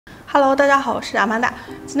Hello， 大家好，我是阿曼达。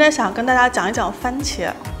今天想跟大家讲一讲番茄。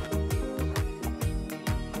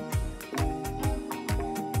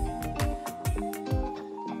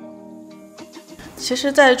其实，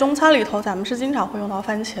在中餐里头，咱们是经常会用到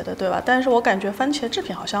番茄的，对吧？但是我感觉番茄制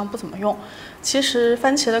品好像不怎么用。其实，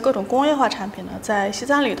番茄的各种工业化产品呢，在西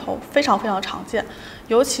餐里头非常常见，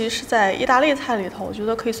尤其是在意大利菜里头，我觉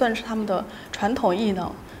得可以算是他们的传统异能。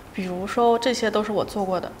比如说，这些都是我做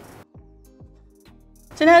过的。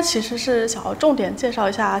今天其实是想要重点介绍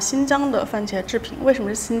一下新疆的番茄制品。为什么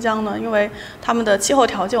是新疆呢？因为他们的气候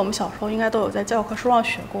条件，我们小时候应该都有在教科书上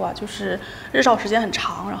学过啊，就是日照时间很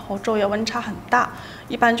长，然后昼夜温差很大，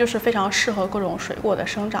一般就是非常适合各种水果的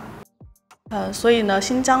生长。所以呢，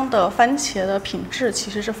新疆的番茄的品质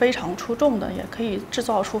其实是非常出众的，也可以制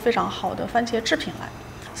造出非常好的番茄制品来。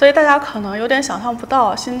所以大家可能有点想象不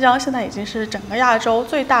到，新疆现在已经是整个亚洲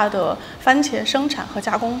最大的番茄生产和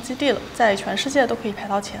加工基地了，在全世界都可以排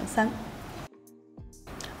到前3。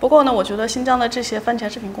不过呢，我觉得新疆的这些番茄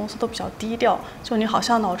制品公司都比较低调，就你好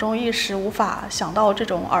像脑中一时无法想到这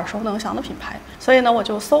种耳熟能详的品牌。所以呢，我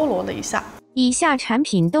就搜罗了一下，以下产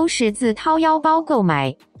品都是自掏腰包购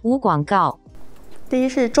买，无广告。第一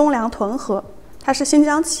是中粮屯河，它是新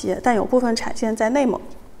疆企业，但有部分产线在内蒙。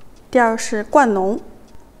第二是冠农，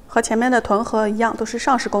和前面的屯河一样，都是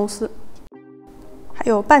上市公司。还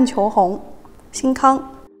有半球红、新康、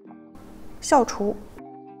校厨，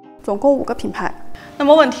总共5个品牌。那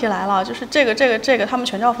么问题来了，就是这个，他们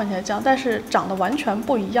全叫番茄酱，但是长得完全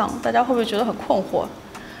不一样，大家会不会觉得很困惑？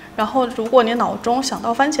然后，如果你脑中想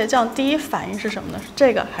到番茄酱，第一反应是什么呢？是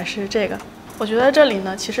这个还是这个？我觉得这里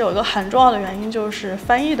呢，其实有一个很重要的原因，就是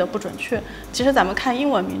翻译的不准确。其实咱们看英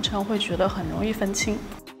文名称会觉得很容易分清。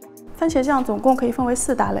番茄酱总共可以分为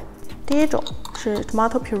4大类。第一种是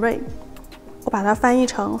tomato puree， 我把它翻译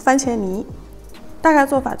成番茄泥。大概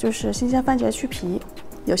做法就是新鲜番茄去皮，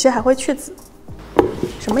有些还会去籽，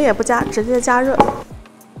什么也不加，直接加热，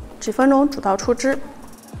几分钟煮到出汁，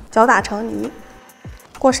搅打成泥，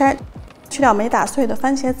过筛，去掉没打碎的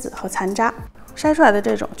番茄籽和残渣。筛出来的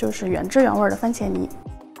这种就是原汁原味的番茄泥，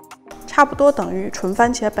差不多等于纯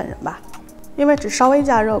番茄本人吧。因为只稍微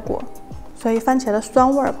加热过，所以番茄的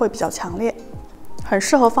酸味会比较强烈，很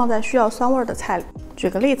适合放在需要酸味的菜里。举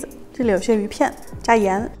个例子，这里有些鱼片，加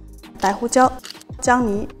盐、白胡椒、姜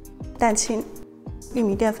泥、蛋清、玉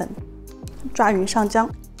米淀粉，抓匀上浆，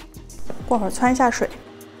过会儿汆一下水，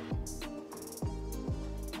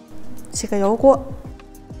起个油锅，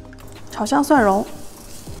炒香蒜蓉，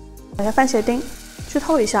打些番茄丁。剧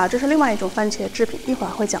透一下，这是另外一种番茄制品，一会儿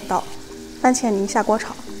会讲到。番茄泥下锅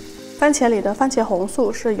炒，番茄里的番茄红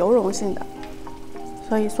素是油溶性的，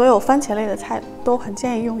所以所有番茄类的菜都很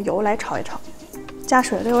建议用油来炒一炒，加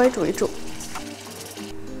水略微煮一煮。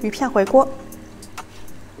鱼片回锅，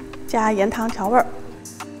加盐糖调味，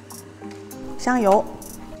香油，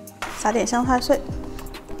撒点香菜碎。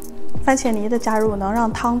番茄泥的加入能让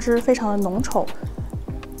汤汁非常的浓稠，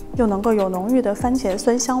又能够有浓郁的番茄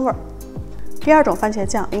酸香味。第二种番茄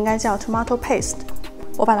酱应该叫 tomato paste，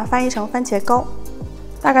 我把它翻译成番茄膏。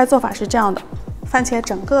大概做法是这样的：番茄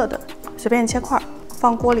整个的随便切块，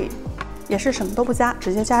放锅里，也是什么都不加，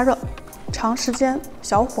直接加热，长时间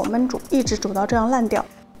小火焖煮，一直煮到这样烂掉，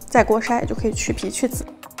再锅筛就可以去皮去籽。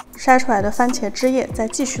筛出来的番茄汁液再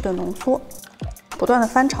继续的浓缩，不断的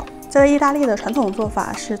翻炒。在意大利的传统做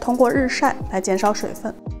法是通过日晒来减少水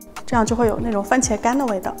分，这样就会有那种番茄干的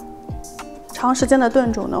味道。长时间的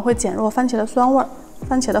炖煮呢，会减弱番茄的酸味，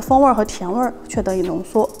番茄的风味和甜味却得以浓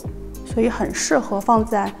缩，所以很适合放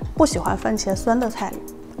在不喜欢番茄酸的菜里，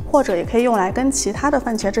或者也可以用来跟其他的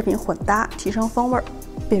番茄制品混搭，提升风味。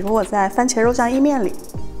比如我在番茄肉酱意面里，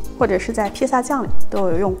或者是在披萨酱里都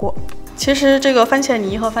有用过。其实这个番茄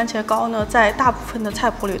泥和番茄膏呢，在大部分的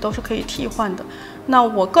菜谱里都是可以替换的。那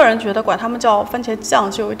我个人觉得管它们叫番茄酱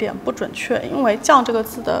就有点不准确，因为酱这个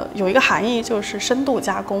字的有一个含义就是深度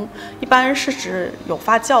加工，一般是指有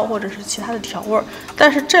发酵或者是其他的调味，但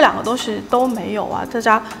是这2个东西都没有啊。大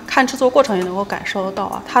家看制作过程也能够感受得到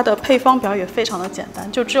啊，它的配方表也非常的简单，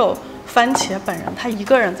就只有番茄本人他一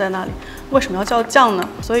个人在那里，为什么要叫酱呢？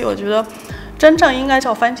所以我觉得真正应该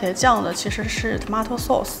叫番茄酱的其实是 tomato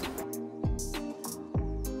sauce。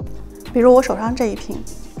比如我手上这一瓶，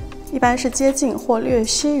一般是接近或略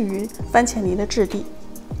稀于番茄泥的质地，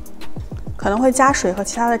可能会加水和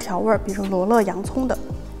其他的调味，比如罗勒、洋葱等。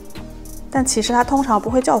但其实它通常不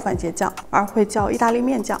会叫番茄酱，而会叫意大利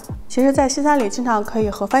面酱。其实，在西餐里经常可以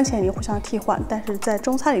和番茄泥互相替换，但是在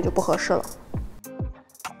中餐里就不合适了。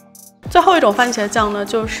最后一种番茄酱呢，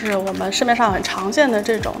就是我们市面上很常见的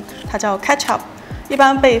这种，它叫 ketchup。一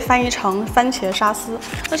般被翻译成番茄沙司。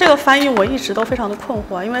那这个翻译我一直都非常的困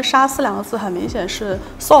惑，因为沙司两个字很明显是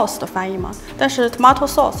sauce 的翻译嘛，但是 tomato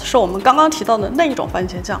sauce 是我们刚刚提到的那一种番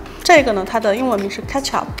茄酱。这个呢，它的英文名是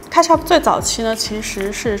ketchup。ketchup 最早期呢，其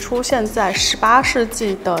实是出现在18世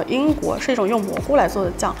纪的英国，是一种用蘑菇来做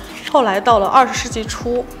的酱。后来到了20世纪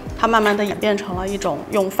初，它慢慢的演变成了一种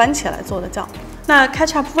用番茄来做的酱。那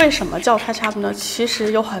ketchup 为什么叫 ketchup 呢？其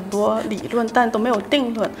实有很多理论，但都没有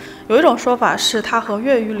定论。有一种说法是它和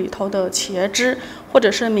粤语里头的茄汁，或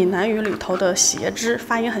者是闽南语里头的鞋汁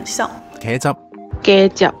发音很像。ketchup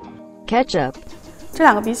这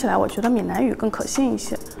两个比起来，我觉得闽南语更可信一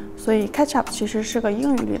些。所以 ketchup 其实是个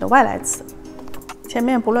英语里的外来词。前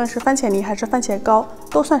面不论是番茄泥还是番茄膏，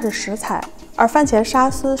都算是食材，而番茄沙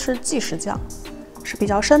司是即食酱，是比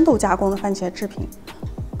较深度加工的番茄制品。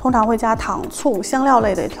通常会加糖、醋、香料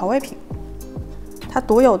类的调味品，它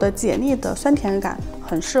独有的解腻的酸甜感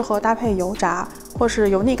很适合搭配油炸或是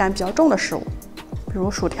油腻感比较重的食物，比如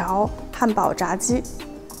薯条、汉堡、炸鸡。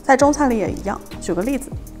在中餐里也一样。举个例子，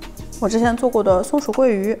我之前做过的松鼠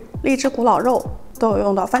桂鱼、荔枝古老肉都有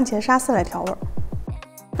用到番茄沙司来调味。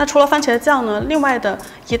那除了番茄酱呢，另外的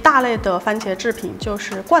一大类的番茄制品就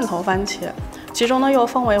是罐头番茄，其中呢又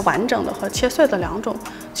分为完整的和切碎的两种。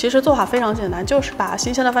其实做法非常简单，就是把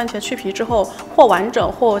新鲜的番茄去皮之后，或完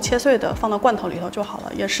整或切碎的放到罐头里头就好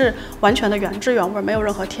了，也是完全的原汁原味，没有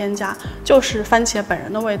任何添加，就是番茄本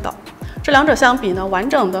人的味道。这两者相比呢，完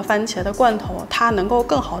整的番茄的罐头它能够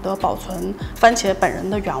更好的保存番茄本人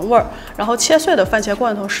的原味，然后切碎的番茄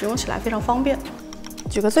罐头使用起来非常方便。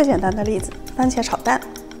举个最简单的例子，番茄炒蛋，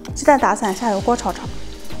鸡蛋打散，下油锅炒炒，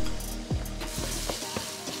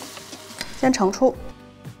先盛出，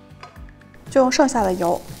就用剩下的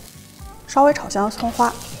油稍微炒香葱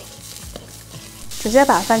花，直接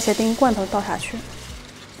把番茄丁罐头倒下去。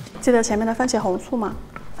记得前面的番茄红醋吗？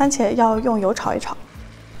番茄要用油炒一炒，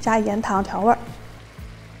加盐糖调味。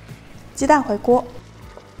鸡蛋回锅，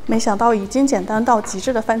没想到已经简单到极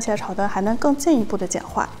致的番茄炒蛋还能更进一步的简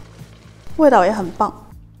化，味道也很棒。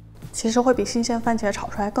其实会比新鲜番茄炒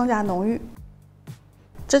出来更加浓郁。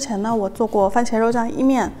之前呢，我做过番茄肉酱意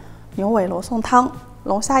面、牛尾罗宋汤、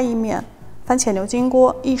龙虾意面、番茄牛筋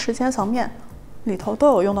锅、意式千层面，里头都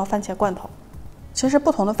有用到番茄罐头。其实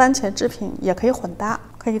不同的番茄制品也可以混搭，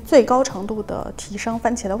可以最高程度的提升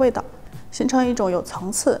番茄的味道，形成一种有层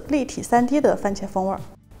次、立体3D 的番茄风味。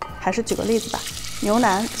还是举个例子吧，牛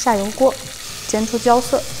腩下油锅，煎出焦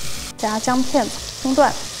色，加姜片、葱段、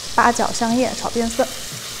八角、香叶炒变色。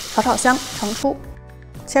炒炒香，盛出。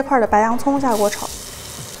切块的白洋葱下锅炒，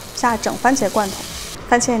下整番茄罐头、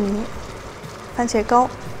番茄泥、番茄膏，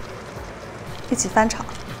一起翻炒。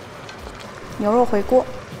牛肉回锅，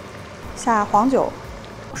下黄酒、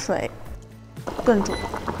水炖煮，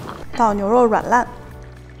到牛肉软烂，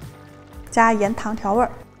加盐糖调味。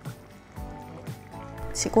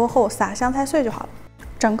起锅后撒香菜碎就好了。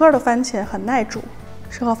整个的番茄很耐煮，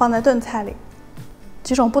适合放在炖菜里。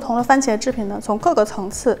几种不同的番茄制品呢，从各个层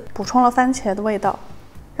次补充了番茄的味道，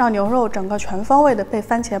让牛肉整个全方位的被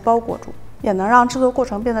番茄包裹住，也能让制作过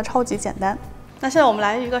程变得超级简单。那现在我们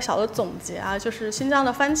来一个小的总结啊，就是新疆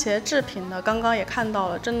的番茄制品呢，刚刚也看到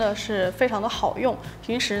了，真的是非常的好用。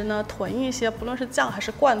平时呢囤一些，不论是酱还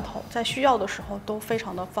是罐头，在需要的时候都非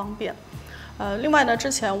常的方便。另外呢，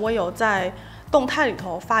之前我有在动态里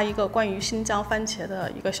头发一个关于新疆番茄的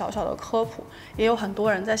一个小小的科普，也有很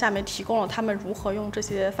多人在下面提供了他们如何用这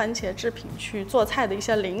些番茄制品去做菜的一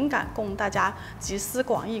些灵感，供大家集思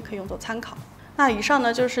广益，可以用作参考。那以上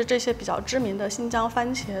呢就是这些比较知名的新疆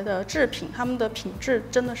番茄的制品，它们的品质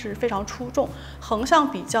真的是非常出众。横向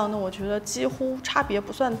比较呢，我觉得几乎差别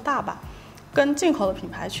不算大吧，跟进口的品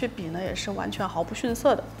牌去比呢，也是完全毫不逊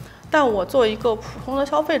色的。但我作为一个普通的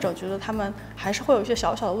消费者，觉得他们还是会有一些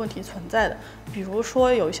小小的问题存在的，比如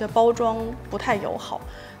说有一些包装不太友好，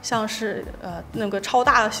像是那个超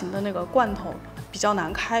大型的那个罐头比较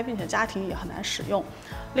难开，并且家庭也很难使用。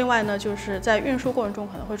另外呢，就是在运输过程中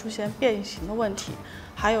可能会出现变形的问题，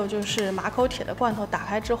还有就是马口铁的罐头打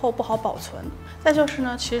开之后不好保存。再就是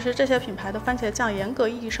呢，其实这些品牌的番茄酱严格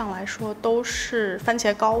意义上来说都是番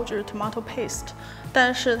茄膏，就是 tomato paste，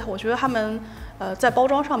 但是我觉得他们在包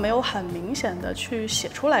装上没有很明显的去写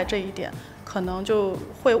出来这一点，可能就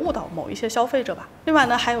会误导某一些消费者吧。另外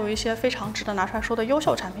呢，还有一些非常值得拿出来说的优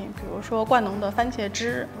秀产品，比如说冠农的番茄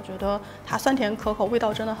汁，我觉得它酸甜可口，味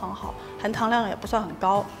道真的很好，含糖量也不算很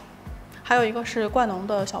高。还有一个是冠农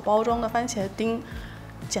的小包装的番茄丁，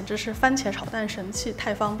简直是番茄炒蛋神器，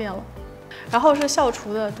太方便了。然后是校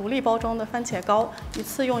厨的独立包装的番茄膏，一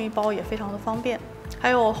次用1包也非常的方便。还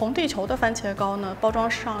有红地球的番茄膏呢，包装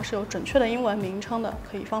上是有准确的英文名称的，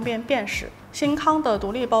可以方便辨识。新康的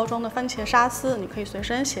独立包装的番茄沙司，你可以随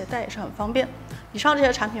身携带，也是很方便。以上这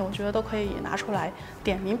些产品，我觉得都可以拿出来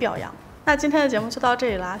点名表扬。那今天的节目就到这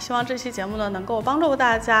里啦，希望这期节目呢能够帮助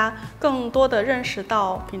大家更多的认识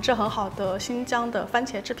到品质很好的新疆的番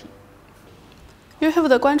茄制品。YouTube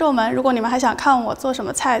的观众们，如果你们还想看我做什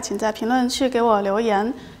么菜，请在评论区给我留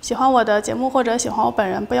言。喜欢我的节目或者喜欢我本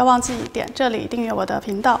人，不要忘记点这里订阅我的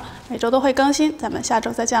频道，每周都会更新。咱们下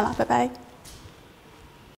周再见了，拜拜。